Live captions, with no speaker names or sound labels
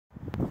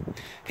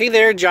Hey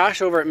there,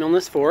 Josh over at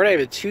Milnes Ford. I have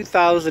a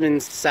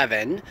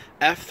 2007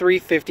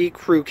 F-350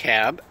 Crew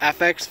Cab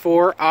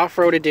FX4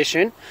 Off-Road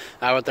Edition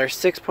with our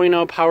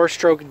 6.0 Power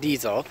Stroke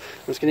Diesel.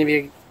 I'm just going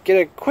to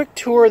get a quick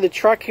tour of the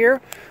truck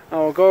here.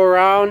 We'll go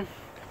around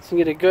so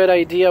you can get a good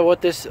idea of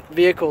what this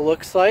vehicle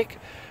looks like.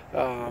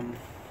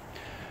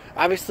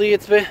 Obviously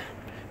it's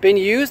been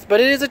used, but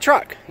it is a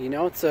truck. You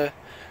know, it's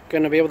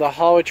going to be able to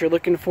haul what you're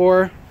looking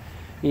for.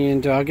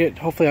 And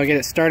hopefully I'll get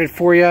it started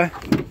for you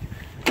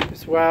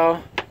as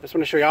well. Just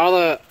want to show you all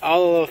the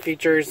little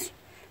features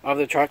of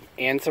the truck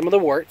and some of the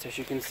warts, as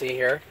you can see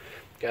here.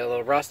 Got a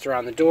little rust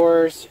around the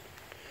doors.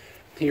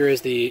 Here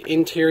is the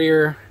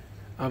interior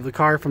of the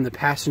car from the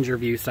passenger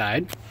view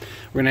side.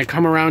 We're going to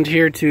come around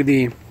here to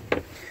the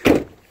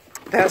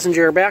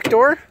passenger back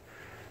door.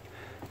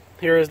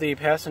 Here is the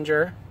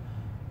passenger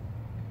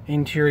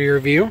interior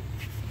view.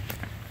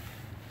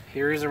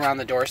 Here is around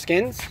the door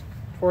skins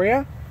for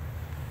you.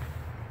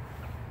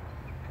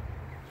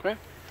 Okay.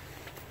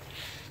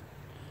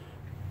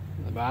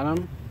 The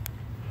bottom.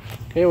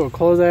 Okay, we'll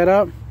close that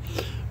up.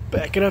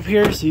 Back it up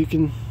here so you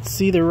can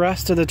see the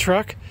rest of the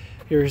truck.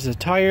 Here's the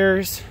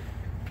tires.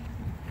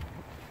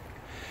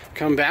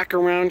 Come back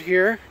around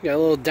here. Got a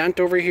little dent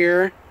over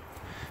here.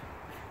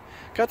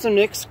 Got some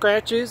nick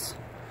scratches.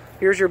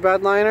 Here's your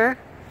bed liner.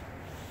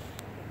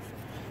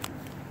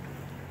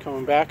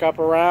 Coming back up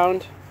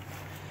around.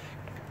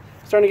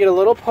 Starting to get a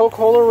little poke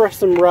hole or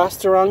some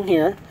rust around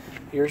here.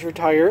 Here's your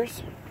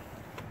tires.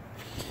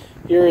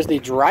 Here is the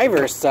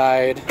driver's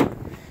side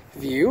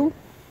view.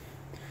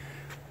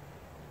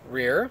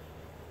 Rear.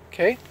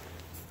 Okay.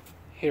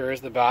 Here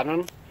is the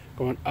bottom.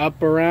 Going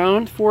up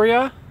around for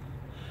you.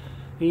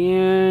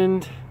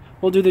 And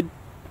we'll do the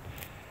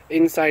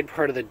inside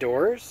part of the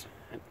doors.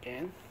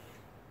 Again.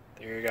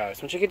 There you go.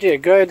 So once you get you a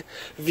good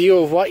view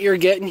of what you're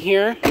getting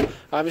here.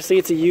 Obviously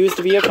it's a used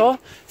vehicle.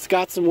 It's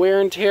got some wear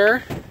and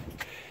tear.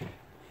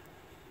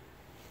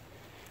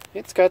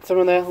 It's got some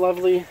of that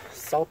lovely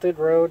salted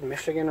road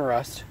Michigan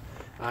rust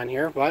on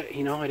here, but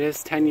you know, it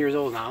is 10 years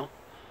old now.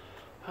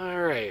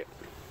 Alright,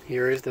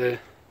 here is the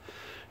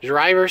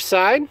driver's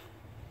side.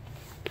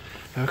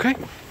 Okay.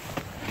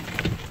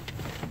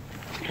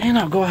 And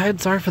I'll go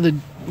ahead, sorry for the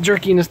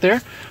jerkiness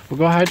there. We'll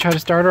go ahead and try to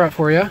start her up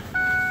for you.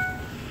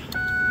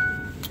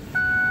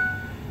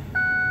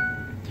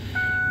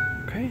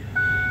 Okay.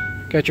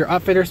 Got your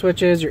upfitter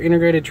switches, your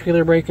integrated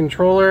trailer brake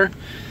controller.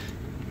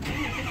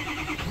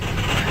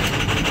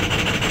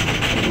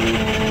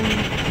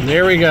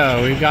 There we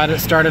go. We've got it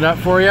started up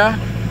for you.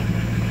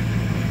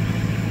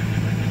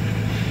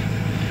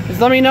 Just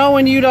let me know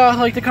when you'd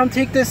like to come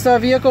take this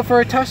vehicle for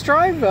a test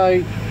drive.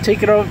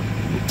 Take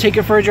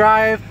it for a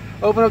drive,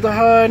 open up the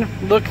hood,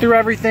 look through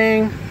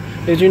everything.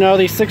 As you know,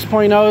 these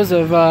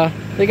 6.0s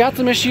they got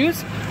some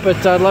issues, but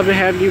I'd love to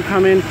have you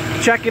come in,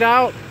 check it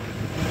out,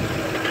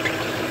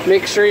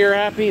 make sure you're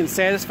happy and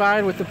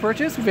satisfied with the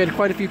purchase. We've had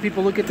quite a few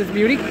people look at this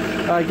beauty.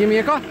 Give me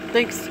a call.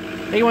 Thanks.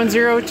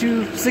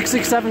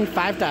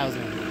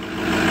 810-2667-5000.